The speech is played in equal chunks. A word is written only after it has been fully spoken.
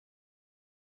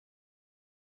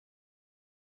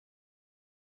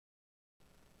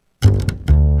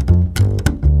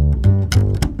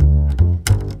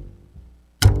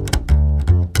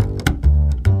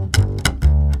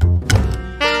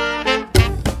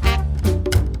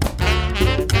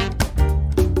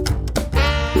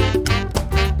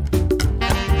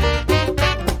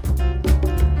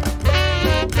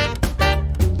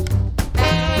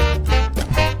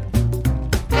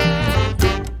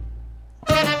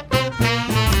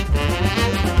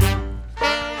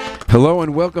Hello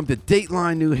and welcome to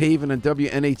Dateline New Haven on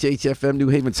WNHH FM, New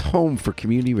Haven's home for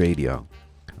community radio.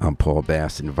 I'm Paul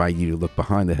Bass, inviting you to look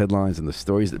behind the headlines and the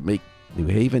stories that make New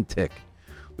Haven tick.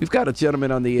 We've got a gentleman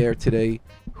on the air today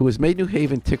who has made New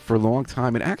Haven tick for a long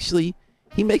time, and actually,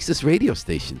 he makes this radio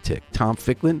station tick. Tom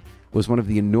Ficklin was one of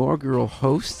the inaugural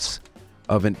hosts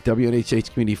of a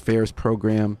WNHH Community Affairs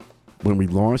program when we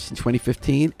launched in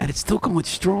 2015, and it's still going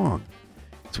strong.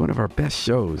 It's one of our best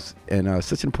shows and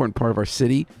such an important part of our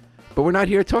city. But we're not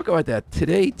here to talk about that.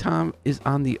 Today, Tom is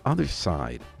on the other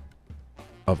side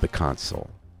of the console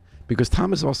because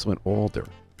Tom is also an alder,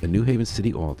 a New Haven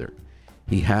City alder.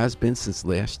 He has been since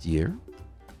last year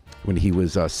when he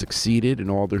was succeeded an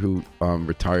alder who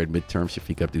retired midterm,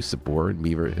 Shafiq Abdul-Sabur in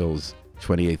Beaver Hills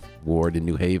 28th Ward in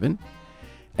New Haven.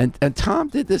 And Tom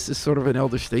did this as sort of an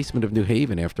elder statesman of New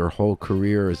Haven after a whole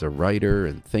career as a writer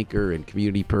and thinker and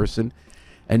community person.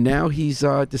 And now he's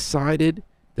decided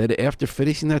that after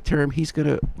finishing that term, he's going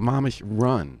to momish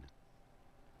run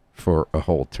for a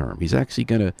whole term. He's actually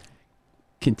going to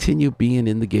continue being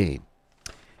in the game.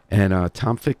 And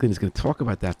Tom Ficklin is going to talk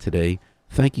about that today.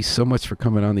 Thank you so much for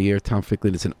coming on the air, Tom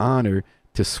Ficklin. It's an honor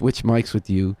to switch mics with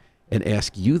you and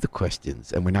ask you the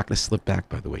questions. And we're not going to slip back,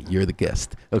 by the way. You're the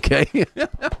guest, okay?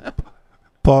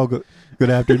 Paul, good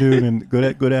afternoon, and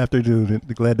good afternoon.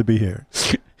 And glad to be here.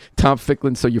 Tom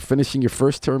Ficklin, so you're finishing your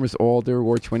first term as alder,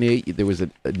 Ward 28. There was a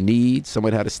need.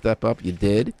 Someone had to step up. You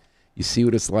did. You see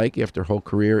what it's like after a whole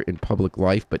career in public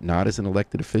life, but not as an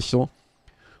elected official.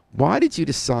 Why did you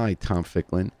decide, Tom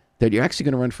Ficklin, that you're actually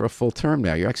going to run for a full term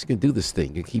now? You're actually going to do this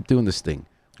thing. You keep doing this thing.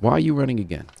 Why are you running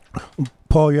again?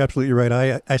 Paul, you're absolutely right.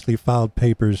 I actually filed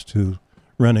papers to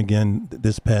run again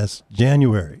this past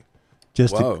January.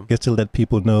 Just to let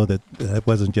people know that I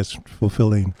wasn't just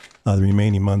fulfilling the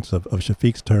remaining months of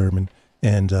Shafiq's term,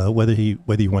 and whether you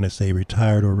want to say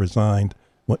retired or resigned,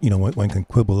 one can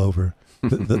quibble over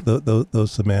those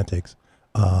semantics.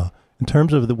 In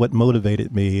terms of what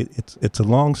motivated me, it's a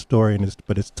long story,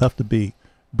 but it's tough to be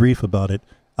brief about it.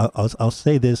 I'll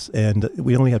say this, and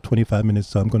we only have 25 minutes,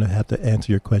 so I'm going to have to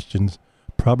answer your questions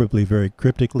probably very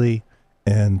cryptically,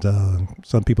 and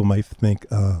some people might think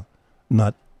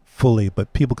not fully,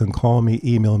 but people can call me,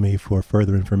 email me for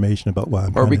further information about why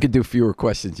I'm. Or we could do fewer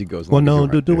questions. You go. Well, no,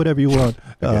 do whatever you want.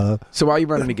 Okay. So why are you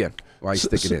running again? Why are you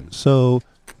sticking in? So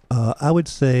I would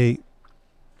say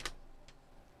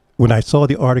when I saw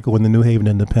the article in the New Haven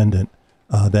Independent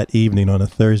that evening on a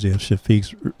Thursday of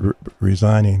Shafiq's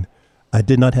resigning, I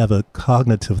did not have a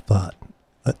cognitive thought.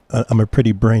 I'm a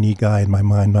pretty brainy guy in my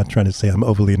mind. I'm not trying to say I'm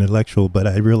overly intellectual, but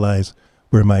I realize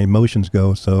where my emotions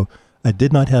go. So I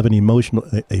did not have an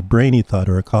a brainy thought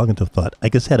or a cognitive thought. I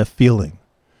just had a feeling.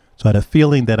 So I had a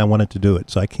feeling that I wanted to do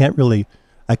it. So I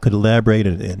could elaborate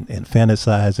and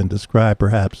fantasize and describe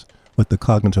perhaps what the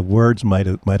cognitive words might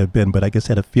have been, but I just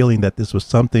had a feeling that this was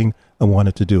something I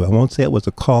wanted to do. I won't say it was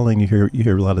a calling. You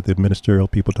hear a lot of the ministerial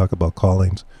people talk about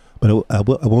callings, but I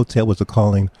won't say it was a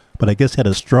calling, but I guess had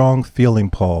a strong feeling,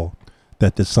 Paul,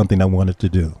 that there's something I wanted to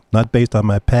do. Not based on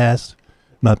my past,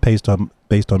 not based on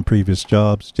previous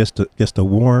jobs, just a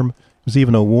warm, it was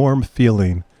even a warm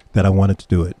feeling that I wanted to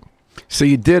do it. So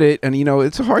you did it, and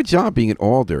it's a hard job being an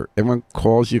alder. Everyone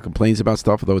calls you, complains about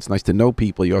stuff, although it's nice to know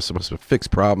people. You're also supposed to fix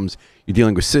problems. You're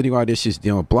dealing with citywide issues,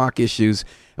 dealing with block issues.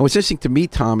 And what's interesting to me,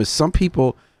 Tom, is some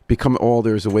people become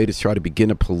alder as a way to try to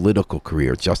begin a political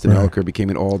career. Justin Elliker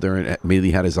became an alder and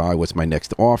immediately had his eye, what's my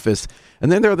next office?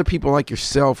 And then there are other people like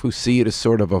yourself who see it as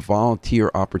sort of a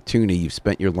volunteer opportunity. You've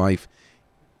spent your life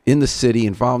in the city,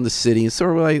 involved in the city, and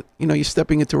sort of like, you're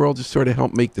stepping into a role to sort of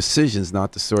help make decisions,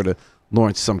 not to sort of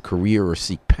launch some career or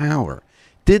seek power.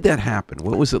 Did that happen?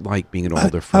 What was it like being an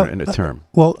alder in a term?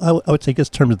 Well, I would say,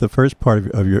 just in terms of the first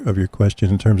part of your question,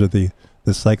 in terms of the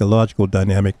psychological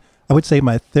dynamic, I would say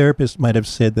my therapist might have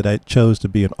said that I chose to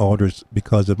be an alder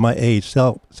because of my age.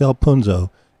 Sal Punzo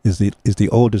is the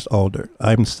oldest alder.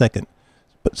 I'm second.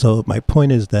 But so my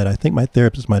point is that I think my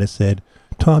therapist might have said,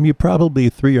 Tom, you probably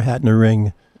threw your hat in the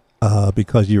ring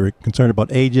because you were concerned about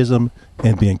ageism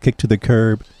and being kicked to the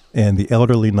curb and the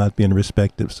elderly not being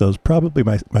respected. So it's probably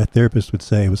my therapist would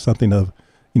say it was something of,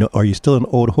 are you still an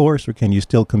old horse or can you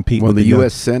still compete? Well, the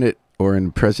U.S. Senate or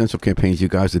in presidential campaigns, you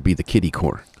guys would be the kiddie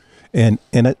corps. And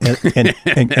off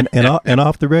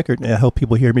the record, I hope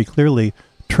people hear me clearly,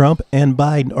 Trump and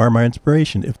Biden are my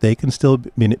inspiration. If they can still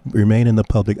remain in the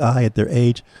public eye at their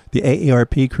age, the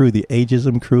AARP crew, the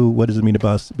ageism crew, what does it mean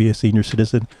about be a senior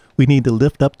citizen? We need to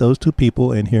lift up those two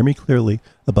people and hear me clearly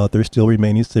about their still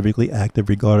remaining civically active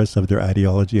regardless of their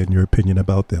ideology and your opinion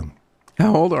about them.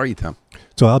 How old are you, Tom?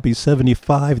 So I'll be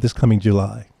 75 this coming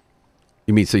July.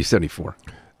 You mean, so you're 74?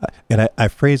 I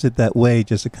phrase it that way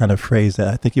just to kind of phrase that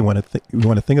I think you want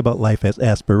to think about life as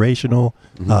aspirational,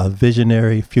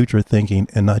 visionary, future thinking,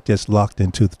 and not just locked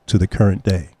into to the current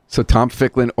day. So Tom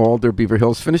Ficklin, Alder, Beaver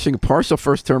Hills, finishing a partial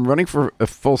first term, running for a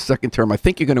full second term. I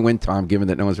think you're going to win, Tom, given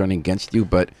that no one's running against you,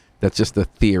 but that's just a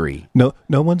theory. No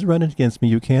one's running against me.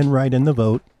 You can write in the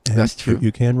vote. That's true.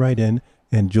 You can write in,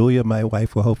 and Julia, my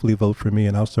wife, will hopefully vote for me,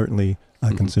 and I'll certainly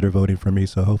consider voting for me.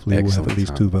 So hopefully we'll have at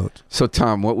least 2 votes. So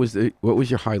Tom, what was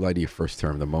your highlight of your first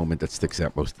term? The moment that sticks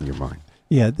out most in your mind?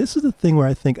 Yeah, this is the thing where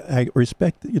I think I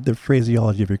respect the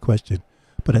phraseology of your question.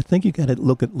 But I think you got to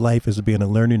look at life as being a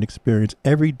learning experience.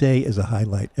 Every day is a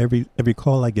highlight. Every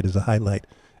call I get is a highlight.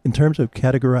 In terms of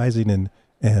categorizing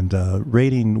and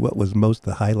rating what was most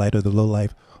the highlight or the low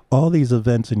life, all these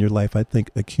events in your life, I think,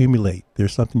 accumulate.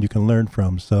 There's something you can learn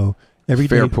from. So every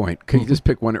Fair day, point. Can you just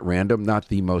pick one at random, not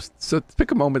the most? So pick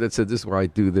a moment that said, this is where I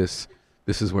do this.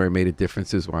 This is where I made a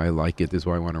difference. This is why I like it. This is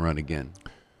why I want to run again.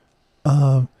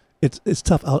 It's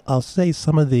tough. I'll say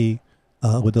some of the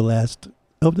over the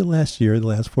last year, the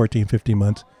last 14, 15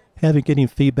 months, getting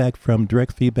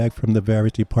direct feedback from the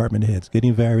various department heads,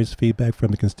 getting various feedback from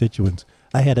the constituents.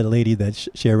 I had a lady that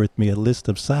shared with me a list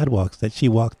of sidewalks that she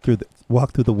walked through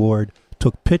the ward,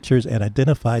 took pictures, and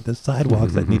identified the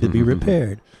sidewalks that needed to be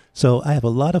repaired. So I have a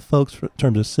lot of folks in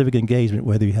terms of civic engagement,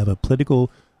 whether you have a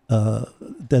political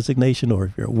designation or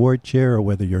if you're a ward chair or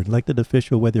whether you're an elected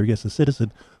official, whether you're just a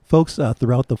citizen, folks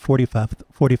throughout the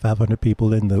 4,500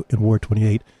 people in Ward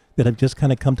 28 that have just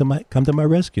kind of come to my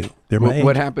rescue.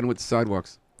 What happened with the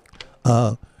sidewalks?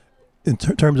 In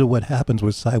terms of what happens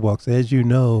with sidewalks, as you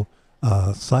know,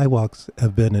 sidewalks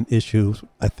have been an issue,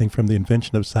 I think, from the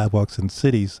invention of sidewalks in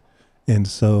cities. And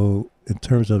so in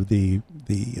terms of the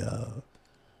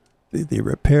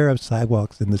repair of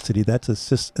sidewalks in the city, that's a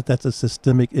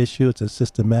systemic issue. It's a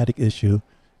systematic issue.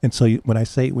 And so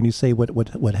when you say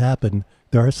what happened,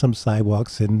 there are some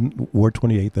sidewalks in Ward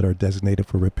 28 that are designated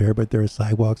for repair, but there are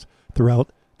sidewalks throughout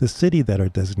the city that are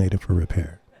designated for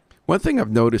repair. One thing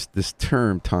I've noticed this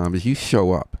term, Tom, is you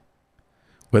show up.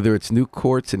 Whether it's new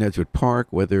courts in Edgewood Park,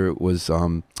 whether it was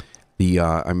I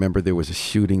remember there was a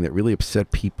shooting that really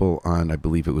upset people on, I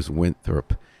believe it was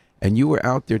Winthrop. And you were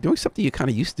out there doing something you kind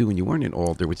of used to do when you weren't in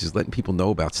Alder, which is letting people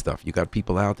know about stuff. You got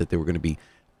people out that there were going to be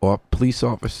police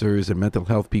officers and mental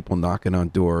health people knocking on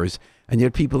doors. And you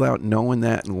had people out knowing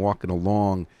that and walking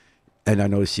along. And I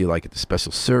noticed you like at the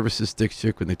Special Services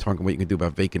District when they're talking what you can do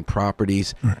about vacant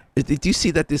properties. Right. Do you see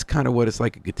that this kind of what is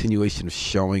like a continuation of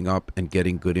showing up and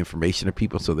getting good information to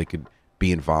people so they could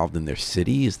be involved in their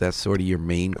city? Is that sort of your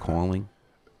main calling?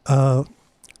 I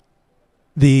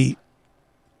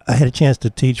had a chance to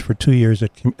teach for 2 years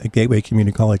at Gateway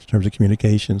Community College in terms of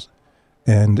communications.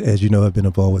 And as you know, I've been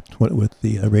involved with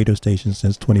the radio station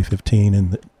since 2015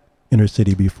 and the inner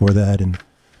city before that, and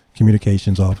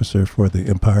communications officer for the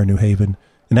Empire New Haven.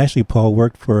 And actually, Paul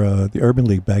worked for the Urban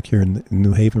League back here in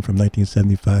New Haven from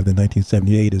 1975 to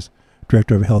 1978 as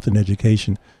director of health and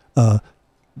education. We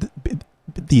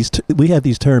have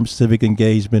these terms, civic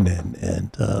engagement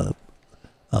and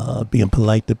being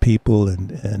polite to people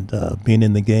and being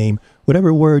in the game.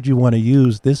 Whatever word you want to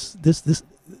use, the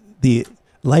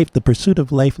pursuit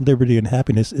of life, liberty, and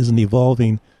happiness is an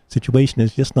evolving situation.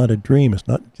 It's just not a dream. It's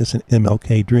not just an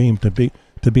MLK dream to be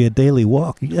a daily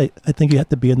walk. I think you have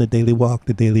to be in the daily walk,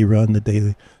 the daily run, the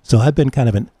daily. So I've been kind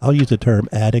of I'll use the term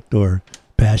addict or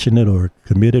passionate or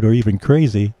committed or even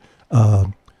crazy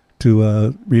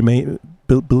to remain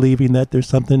believing that there's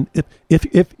something.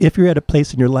 If you're at a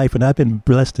place in your life, and I've been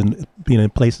blessed in being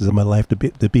in places in my life to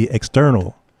be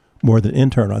external more than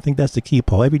internal. I think that's the key,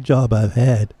 Paul. Every job I've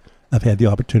had the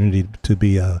opportunity to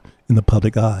be in the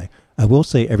public eye. I will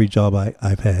say every job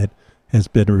I've had has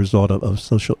been a result of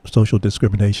social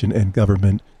discrimination and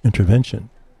government intervention.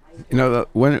 You know,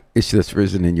 one issue that's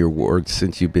risen in your ward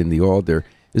since you've been the Alder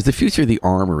is the future of the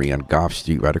Armory on Goff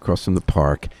Street, right across from the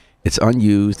park. It's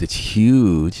unused. It's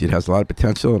huge. It has a lot of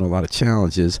potential and a lot of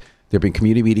challenges. There have been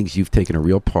community meetings you've taken a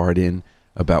real part in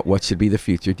about what should be the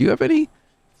future. Do you have any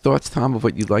thoughts, Tom, of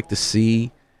what you'd like to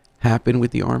see happen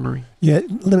with the Armory? Yeah,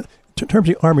 in terms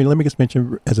of the Armory, let me just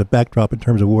mention as a backdrop in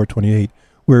terms of Ward 28,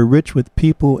 we're rich with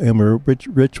people and we're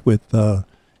rich with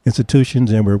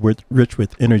institutions and we're rich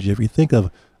with energy. If you think of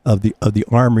the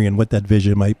Armory and what that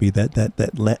vision might be, if you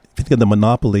think of the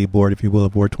monopoly board, if you will,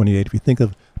 of Ward 28, if you think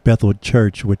of Bethel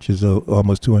Church, which is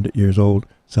almost 200 years old,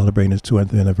 celebrating its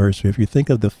 200th anniversary, if you think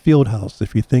of the Field House,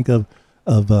 if you think of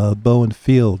Bowen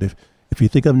Field, if you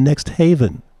think of Next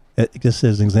Haven, just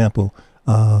as an example,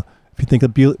 if you think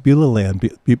of Beulah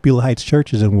Land, Beulah Heights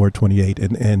Church is in Ward 28,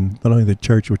 and not only the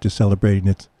church, which is celebrating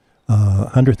its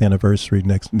 100th anniversary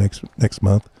next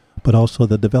month, but also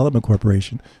the Development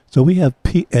Corporation. So we have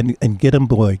and Get 'em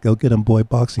Boy, Go Get 'em Boy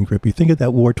boxing grip. You think of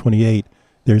that War 28.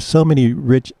 There's so many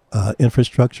rich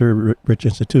infrastructure, rich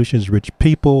institutions, rich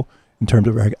people in terms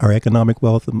of our economic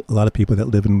wealth. A lot of people that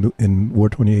live in War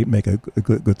 28 make a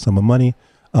good sum of money.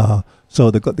 So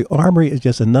the Armory is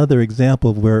just another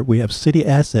example of where we have city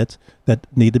assets that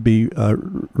need to be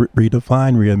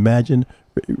redefined, reimagined,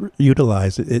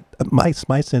 utilized.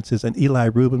 My sense is, and Eli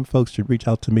Rubin folks should reach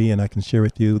out to me, and I can share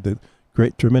with you the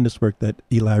tremendous work that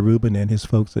Eli Rubin and his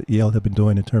folks at Yale have been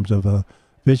doing in terms of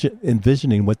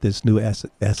envisioning what this new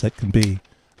asset can be.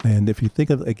 And if you think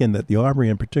of, again, that the Armory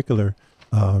in particular,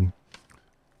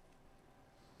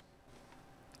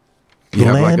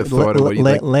 land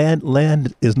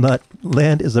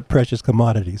is a precious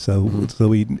commodity. So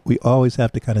we always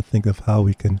have to kind of think of how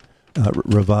we can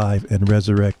revive and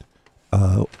resurrect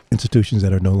institutions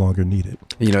that are no longer needed.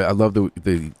 I love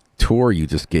the tour you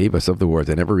just gave us of the wards.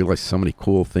 I never realized so many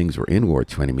cool things were in Ward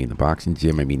 20. I mean, the boxing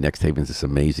gym. I mean, Next Haven's this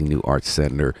amazing new arts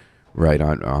center right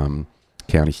on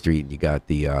County Street. And you got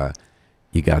the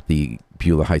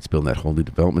Beulah Heights building, that whole new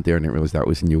development there. I didn't realize that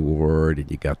was in your ward. And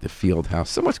you got the field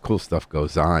house. So much cool stuff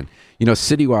goes on.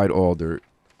 Citywide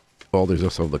Alders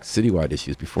also looked citywide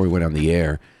issues. Before we went on the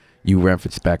air, you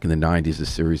referenced back in the 90s a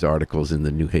series of articles in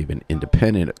the New Haven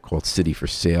Independent called City for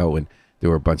Sale. And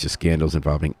there were a bunch of scandals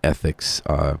involving ethics,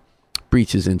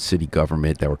 breaches in city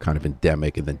government that were kind of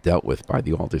endemic and then dealt with by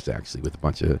the Alders, actually, with a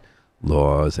bunch of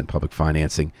laws and public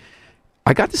financing.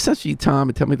 I got the sense from you, Tom,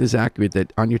 and tell me if this is accurate,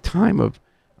 that on your time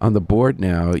on the board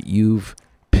now, you've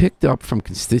picked up from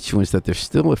constituents that there's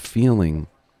still a feeling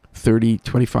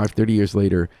 25, 30 years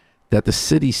later that the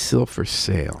city's still for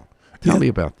sale. Tell me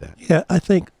about that. Yeah, I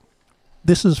think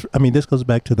this goes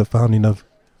back to the founding of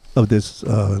this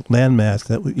landmass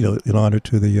that, in honor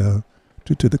to the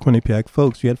Quinnipiac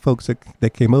folks. You had folks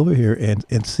that came over here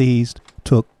and seized,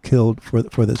 killed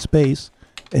for the space,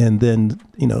 and then,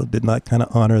 did not kind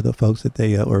of honor the folks that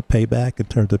they, or pay back in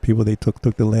terms of people they took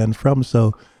the land from.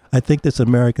 So I think this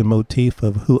American motif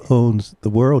of who owns the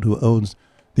world, who owns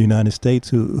the United States,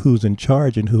 who's in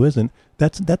charge and who isn't,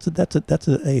 that's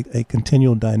a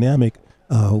continual dynamic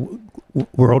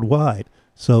worldwide.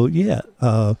 So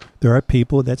there are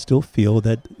people that still feel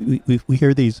that we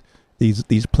hear these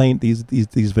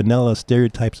vanilla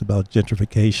stereotypes about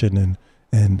gentrification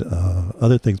and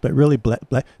other things, but really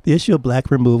the issue of black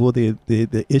removal,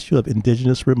 the issue of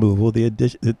indigenous removal, the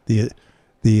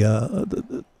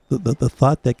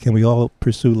thought that can we all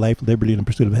pursue life, liberty, and the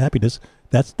pursuit of happiness.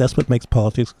 That's what makes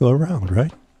politics go around,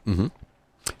 right? Mm-hmm.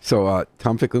 So,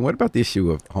 Tom Ficklin, what about the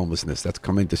issue of homelessness? That's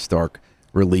come into stark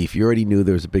relief. You already knew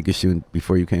there was a big issue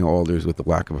before you came to Alders with the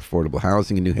lack of affordable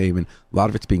housing in New Haven. A lot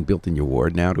of it's being built in your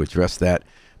ward now to address that.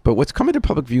 But what's come into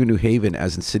public view in New Haven,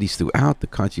 as in cities throughout the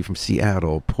country, from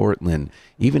Seattle, Portland,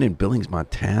 even in Billings,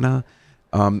 Montana,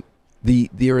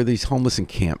 there are these homeless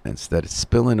encampments that it's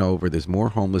spilling over. There's more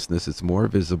homelessness. It's more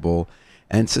visible.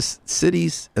 And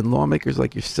cities and lawmakers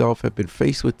like yourself have been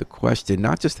faced with the question,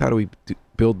 not just how do we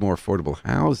build more affordable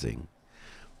housing,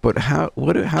 but how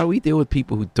do we deal with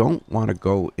people who don't want to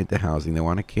go into housing? They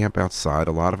want to camp outside.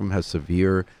 A lot of them have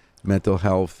severe mental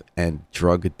health and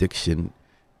drug addiction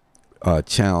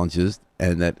challenges,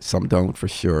 and that some don't for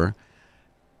sure.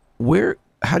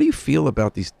 How do you feel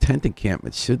about these tent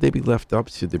encampments? Should they be left up?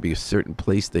 Should there be a certain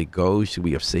place they go? Should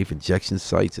we have safe injection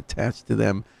sites attached to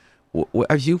them?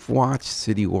 As you've watched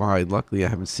citywide, luckily I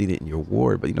haven't seen it in your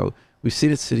ward, but we've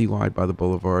seen it citywide by the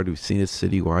boulevard. We've seen it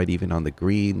citywide even on the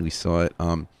green. We saw it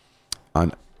on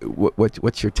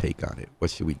what's your take on it? What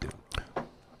should we do?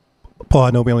 Paul,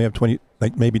 I know we only have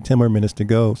maybe 10 more minutes to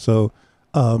go. So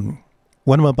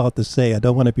what I'm about to say, I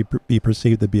don't want to be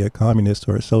perceived to be a communist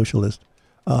or a socialist.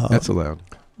 That's allowed.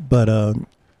 But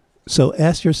so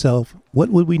ask yourself, what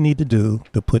would we need to do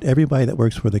to put everybody that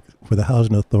works for the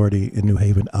housing authority in New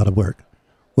Haven out of work?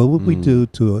 What would we do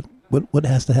what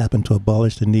has to happen to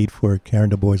abolish the need for Karen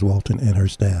Du Bois Walton and her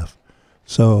staff?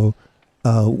 So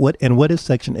what is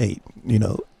Section 8?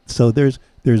 So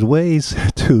there's ways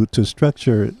to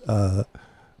structure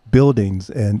buildings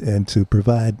and to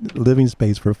provide living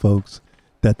space for folks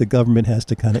that the government has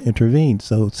to kind of intervene.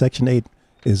 So Section 8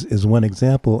 is one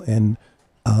example, and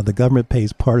the government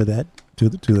pays part of that to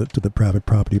the private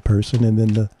property person, and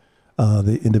then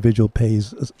the individual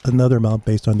pays another amount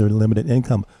based on their limited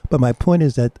income. But my point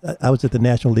is that I was at the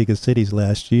National League of Cities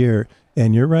last year,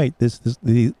 and you're right.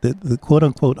 The quote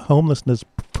unquote homelessness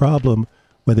problem,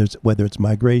 whether it's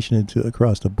migration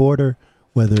across the border,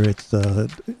 whether it's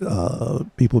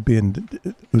people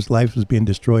whose lives was being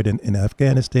destroyed in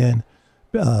Afghanistan.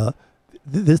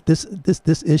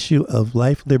 This issue of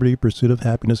life, liberty, pursuit of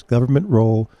happiness, government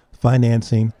role,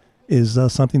 financing is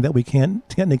something that we can't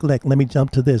neglect. Let me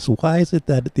jump to this. Why is it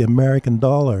that the American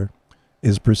dollar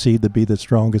is perceived to be the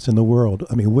strongest in the world?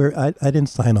 I mean, I didn't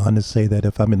sign on to say that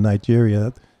if I'm in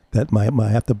Nigeria, that might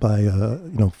have to buy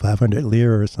 500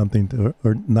 lira or something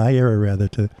or naira rather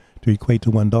to equate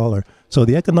to $1. So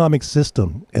the economic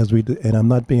system, and I'm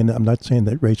not saying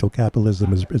that racial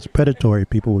capitalism is predatory.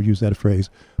 People will use that phrase,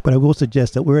 but I will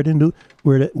suggest that we're at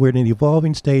an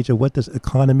evolving stage of what does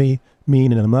economy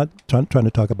mean. And I'm not trying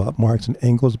to talk about Marx and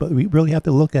Engels, but we really have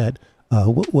to look at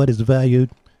what is valued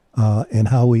and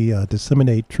how we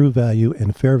disseminate true value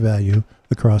and fair value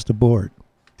across the board.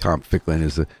 Tom Ficklin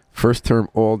is a first-term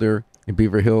alder in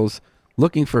Beaver Hills,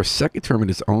 looking for a second term in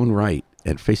his own right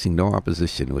and facing no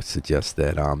opposition, which suggests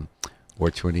that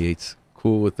Ward 28's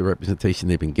cool with the representation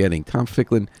they've been getting. Tom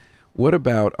Ficklin, what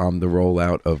about the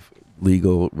rollout of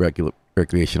legal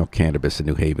recreational cannabis in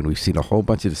New Haven? We've seen a whole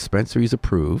bunch of dispensaries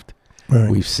approved. Right.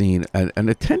 We've seen an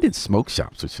attended smoke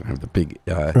shops, which are the big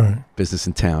business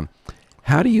in town.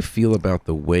 How do you feel about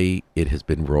the way it has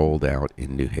been rolled out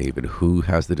in New Haven? Who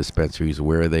has the dispensaries,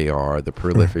 where they are, the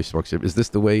proliferation smoke shop? Is this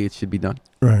the way it should be done?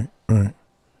 Right.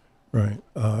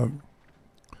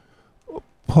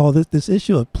 Paul, this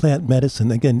issue of plant medicine,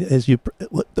 again,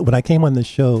 when I came on the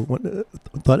show,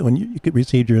 when you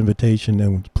received your invitation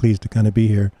and was pleased to kind of be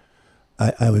here,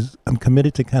 I'm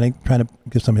committed to kind of trying to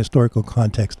give some historical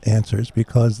context answers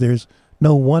because there's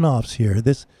no one-offs here.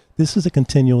 This is a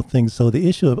continual thing. So the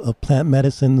issue of plant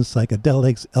medicines,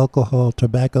 psychedelics, alcohol,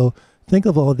 tobacco, think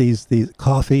of all these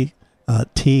coffee,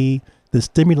 tea, the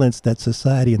stimulants that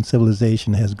society and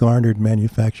civilization has garnered,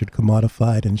 manufactured,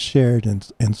 commodified, and shared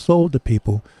and sold to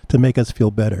people to make us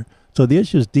feel better. So the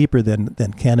issue is deeper than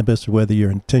cannabis, or whether you're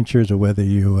in tinctures, or whether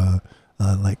you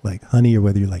like honey, or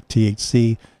whether you like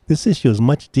THC. This issue is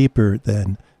much deeper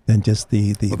than just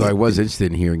the. Although I was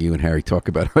interested in hearing you and Harry talk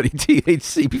about honey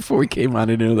THC before we came on. I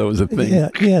didn't know that was a thing.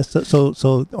 Yeah.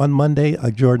 So on Monday,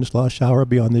 Jordan's Law Shower will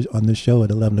be on the show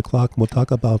at 11 o'clock. And we'll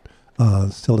talk about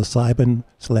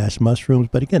psilocybin/mushrooms,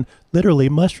 but again, literally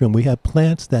mushroom. We have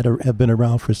plants that have been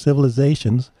around for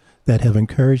civilizations that have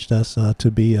encouraged us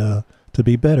to be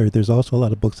better. There's also a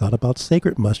lot of books out about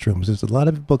sacred mushrooms. There's a lot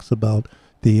of books about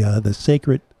the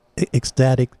sacred,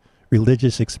 ecstatic,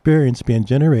 religious experience being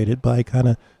generated by kind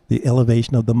of the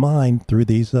elevation of the mind through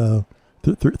these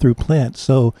through plants.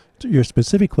 So to your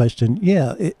specific question,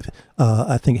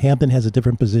 I think Hampton has a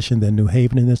different position than New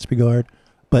Haven in this regard.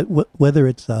 But whether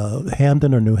it's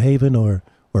Hampton or New Haven or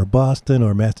Boston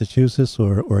or Massachusetts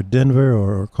or Denver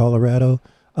or Colorado,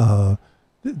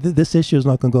 this issue is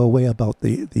not going to go away about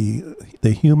the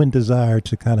human desire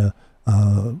to kind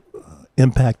of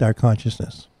impact our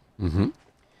consciousness. Mm-hmm.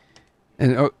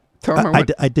 And Tom, I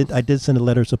did send a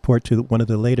letter of support to one of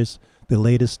the latest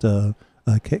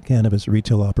cannabis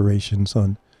retail operations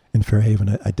in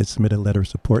Fairhaven. I did submit a letter of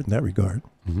support in that regard.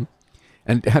 Mm-hmm.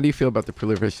 And how do you feel about the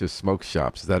proliferation of smoke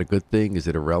shops? Is that a good thing? Is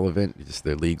it irrelevant? Just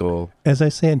they're legal? As I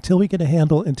say, until we kind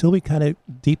of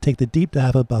take the deep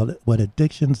dive about what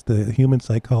addictions, the human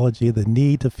psychology, the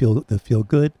need to feel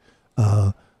good.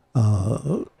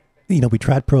 We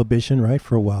tried prohibition, right,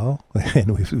 for a while,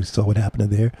 and we saw what happened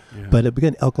there. Yeah. But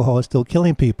again, alcohol is still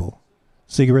killing people.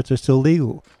 Cigarettes are still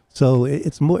legal. So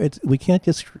we can't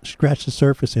just scratch the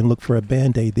surface and look for a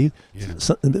Band-Aid.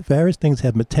 Various things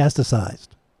have metastasized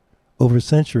over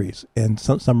centuries, and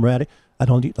some radical. I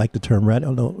don't like the term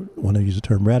radical. I don't want to use the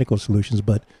term radical solutions,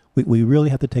 but we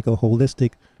really have to take a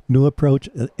holistic, new approach,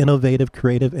 innovative,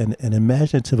 creative, and an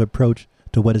imaginative approach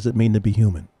to what does it mean to be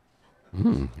human.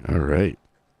 All right.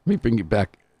 Let me bring you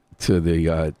back to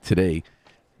the today.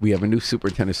 We have a new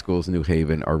superintendent of schools in New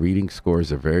Haven. Our reading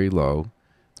scores are very low.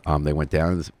 They went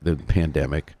down in the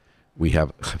pandemic. We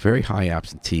have very high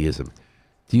absenteeism.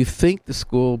 Do you think the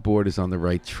school board is on the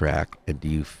right track? And do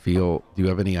you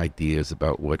have any ideas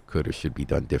about what could or should be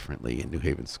done differently in New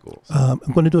Haven schools? I'm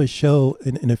going to do a show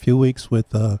in a few weeks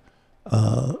with a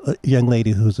young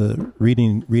lady who's a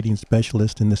reading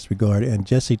specialist in this regard. And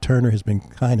Jessie Turner has been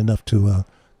kind enough to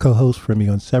co-host for me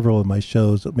on several of my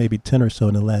shows, maybe 10 or so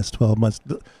in the last 12 months.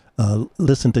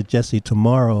 Listen to Jessie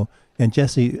tomorrow. And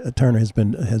Jessie Turner has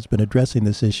been addressing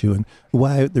this issue, and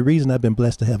the reason I've been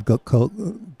blessed to have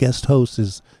guest hosts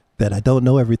is that I don't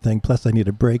know everything. Plus, I need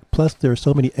a break. Plus, there are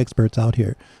so many experts out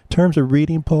here. In terms of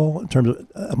reading, Paul, I'm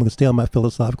going to stay on my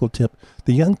philosophical tip.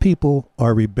 The young people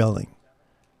are rebelling.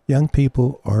 Young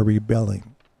people are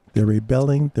rebelling. They're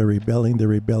rebelling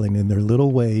in their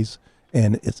little ways,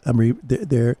 and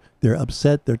they're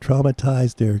upset. They're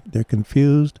traumatized. They're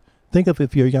confused. Think of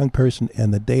if you're a young person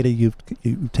and the data you've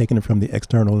taken from the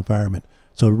external environment.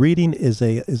 So reading is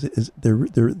their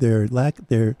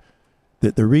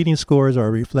The reading scores are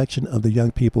a reflection of the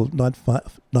young people not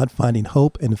finding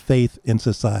hope and faith in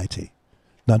society.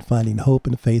 Not finding hope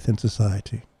and faith in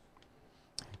society.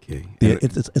 Okay.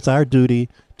 It's our duty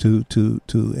to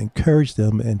encourage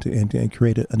them and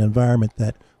create an environment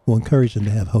that will encourage them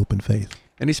to have hope and faith.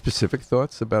 Any specific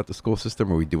thoughts about the school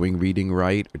system? Are we doing reading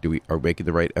right? Or are we making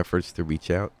the right efforts to reach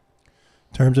out?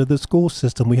 In terms of the school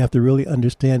system, we have to really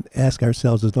ask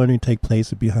ourselves, does learning take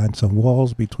place behind some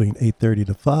walls between 8:30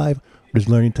 to 5, or does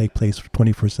learning take place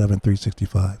 24/7,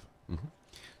 365? Mm-hmm.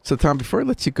 So, Tom, before I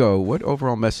let you go, what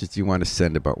overall message do you want to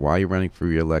send about why you're running for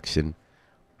re-election,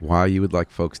 why you would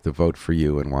like folks to vote for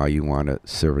you, and why you want to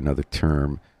serve another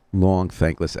term, long,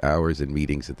 thankless hours and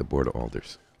meetings at the Board of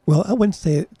Alders? Well, I wouldn't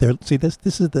say there. See, this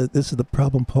is the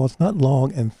problem, Paul. It's not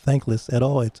long and thankless at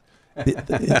all. You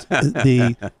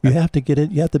have to get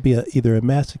it. You have to be either a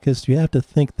masochist. You have to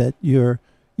think that you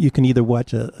can either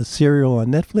watch a serial on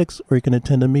Netflix or you can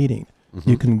attend a meeting.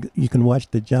 Mm-hmm. You can watch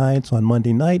the Giants on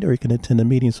Monday night or you can attend a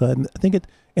meeting. So I think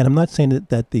and I'm not saying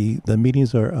that the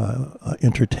meetings are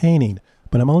entertaining,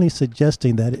 but I'm only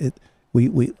suggesting that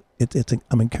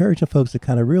I'm encouraging folks to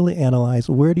kind of really analyze,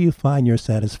 where do you find your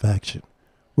satisfaction?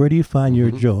 Where do you find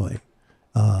your joy?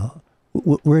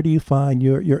 Where do you find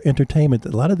your entertainment? A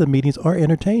lot of the meetings are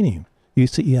entertaining. You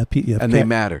see, and they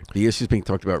matter. The issues being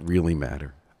talked about really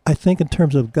matter. I think in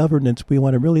terms of governance, we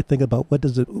want to really think about what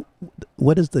does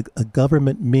a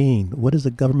government mean? What does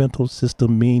a governmental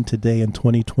system mean today in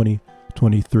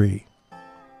 2023?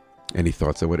 Any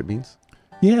thoughts on what it means?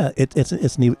 Yeah, it's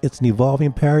an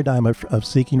evolving paradigm of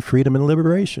seeking freedom and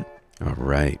liberation. All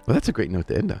right. Well, that's a great note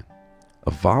to end on.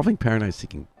 Evolving paradigm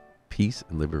seeking peace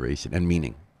and liberation and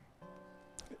meaning.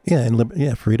 Yeah,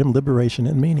 and freedom, liberation,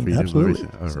 and meaning. Freedom, absolutely.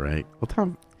 Liberation. All right. Well,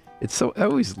 Tom, I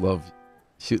always love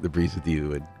shooting the breeze with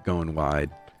you and going wide.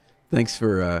 Thanks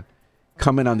for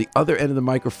coming on the other end of the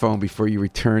microphone before you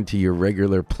return to your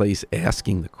regular place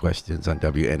asking the questions on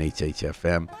WNHH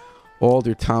FM.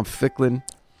 Alder Tom Ficklin.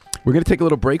 We're going to take a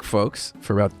little break, folks,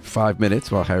 for about 5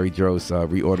 minutes while Harry Droz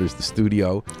reorders the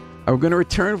studio. And we're going to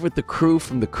return with the crew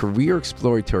from the Career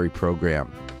Exploratory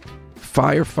Program.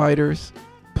 Firefighters,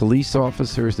 police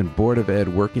officers, and Board of Ed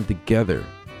working together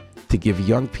to give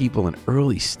young people an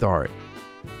early start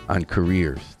on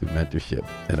careers through mentorship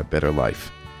and a better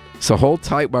life. So hold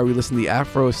tight while we listen to the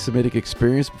Afro-Semitic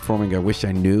Experience performing I Wish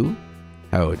I Knew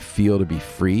How It Would Feel to Be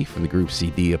Free from the group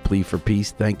CD, A Plea for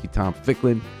Peace. Thank you, Tom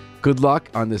Ficklin. Good luck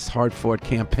on this hard-fought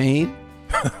campaign.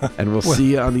 And we'll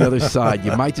see you on the other side.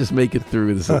 You might just make it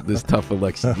through this tough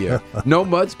election year. No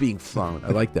muds being flown. I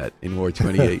like that in War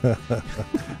 28.